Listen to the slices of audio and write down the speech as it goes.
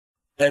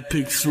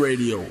Epix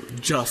Radio,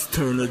 just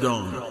turn it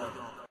on.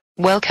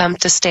 Welcome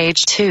to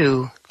stage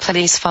 2.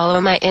 Please follow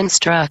my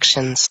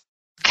instructions.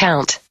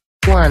 Count.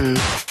 1,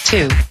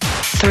 2,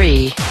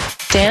 3.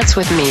 Dance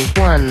with me.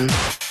 1,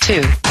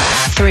 2,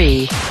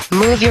 3.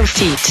 Move your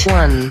feet.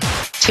 1,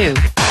 2,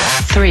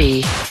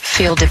 3.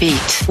 Feel the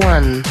beat.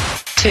 1,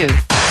 2,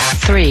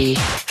 3.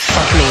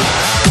 Fuck me.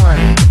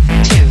 1,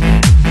 2,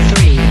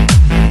 3.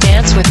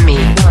 Dance with me.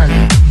 1,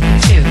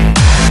 2,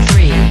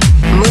 3.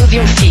 Move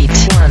your feet.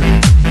 1,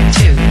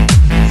 2,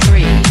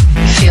 3.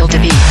 Feel the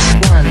beat.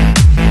 1,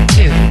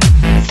 2,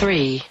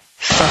 3.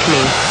 Fuck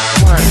me.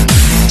 1,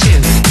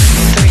 2,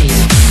 3.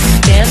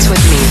 Dance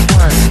with me.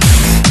 1,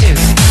 2,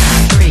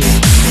 3.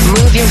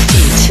 Move your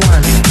feet.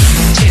 1,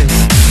 2,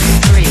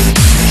 3.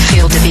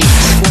 Feel the beat.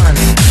 1,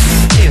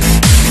 2,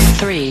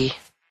 3.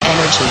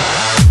 Energy.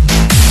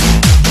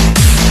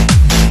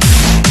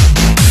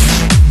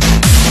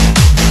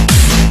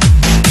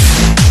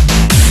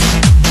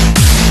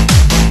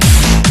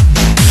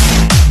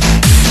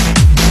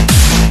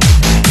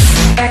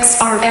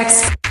 XRX.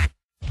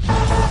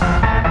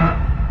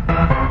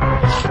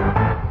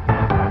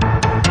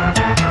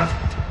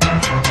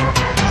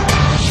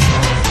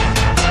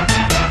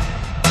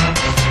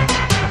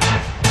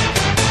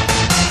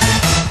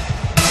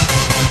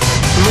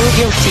 Move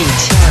your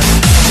feet. 1,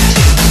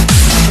 2,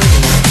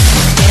 3.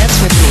 Dance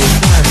with me.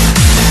 1,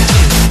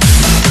 2,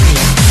 3.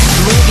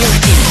 Move your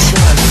feet.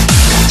 1,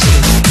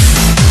 2,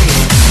 3.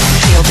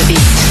 Feel the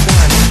beat.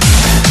 1,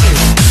 2,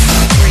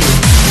 3.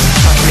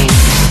 Fuck me.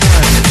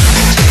 1,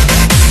 2,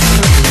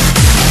 3.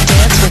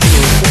 Dance with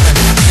me. 1,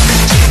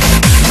 2,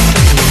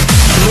 3.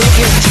 Move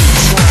your feet.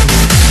 1,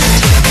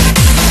 2,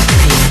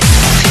 3.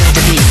 Feel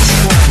the beat.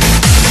 1,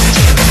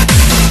 2,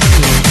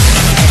 3.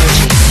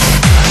 Energy.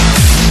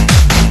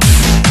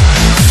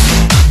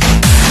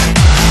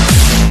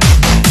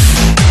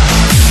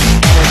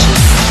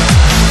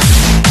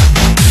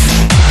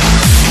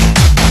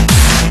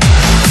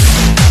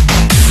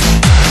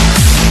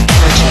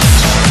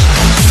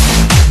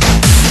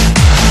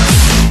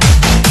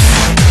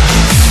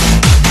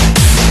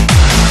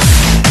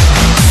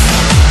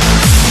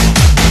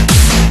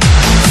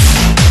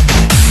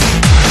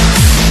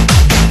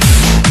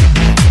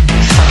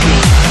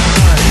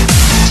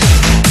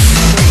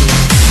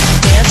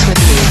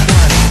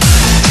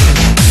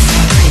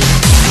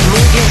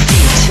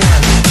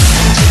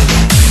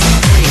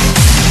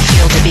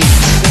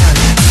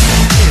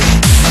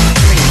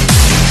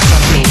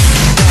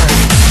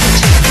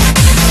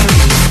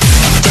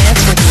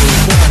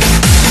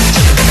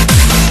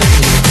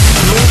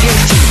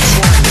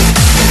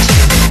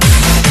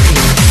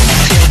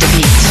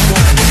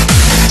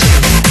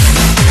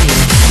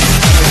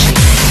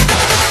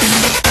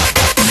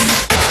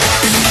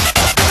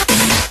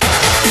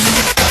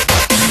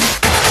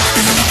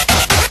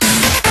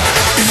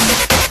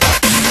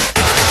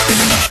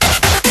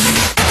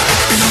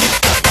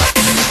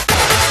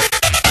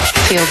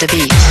 Feel the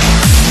beat.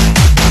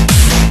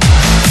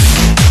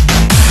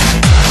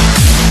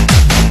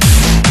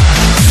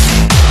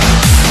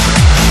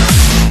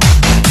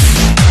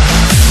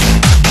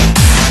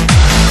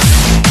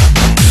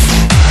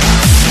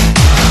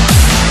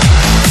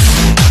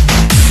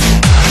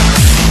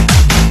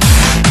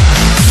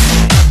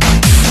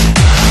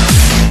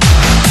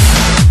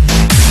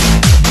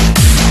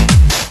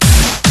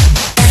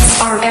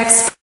 XRX.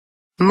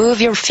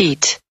 Move your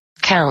feet.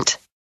 Count.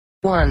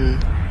 1,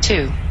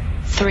 2,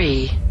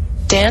 3.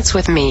 Dance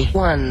with me.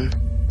 1,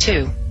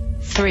 2,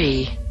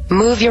 3.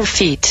 Move your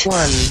feet.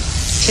 1,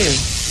 2,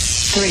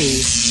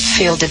 3.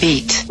 Feel the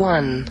beat.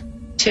 1,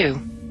 2,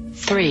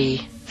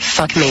 3.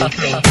 Fuck me. 1, 2,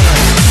 3.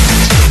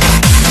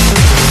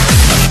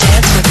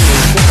 Dance with me.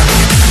 1,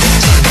 2,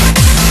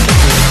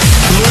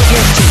 3. Move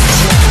your feet.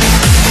 1,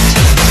 2,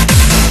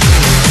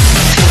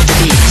 3. Feel the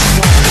beat.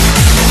 1, 2,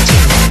 3.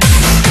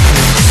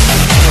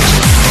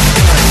 Energy.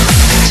 1,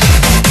 2,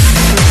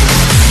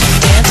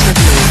 3. Dance with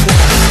me.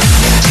 1,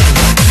 2,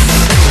 3.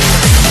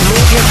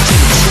 Move your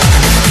feet.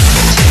 1,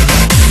 2,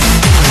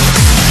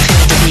 3.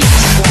 Feel the beat.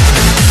 1,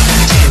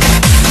 2,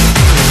 3.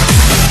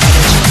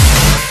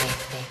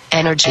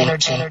 Energy.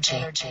 Energy.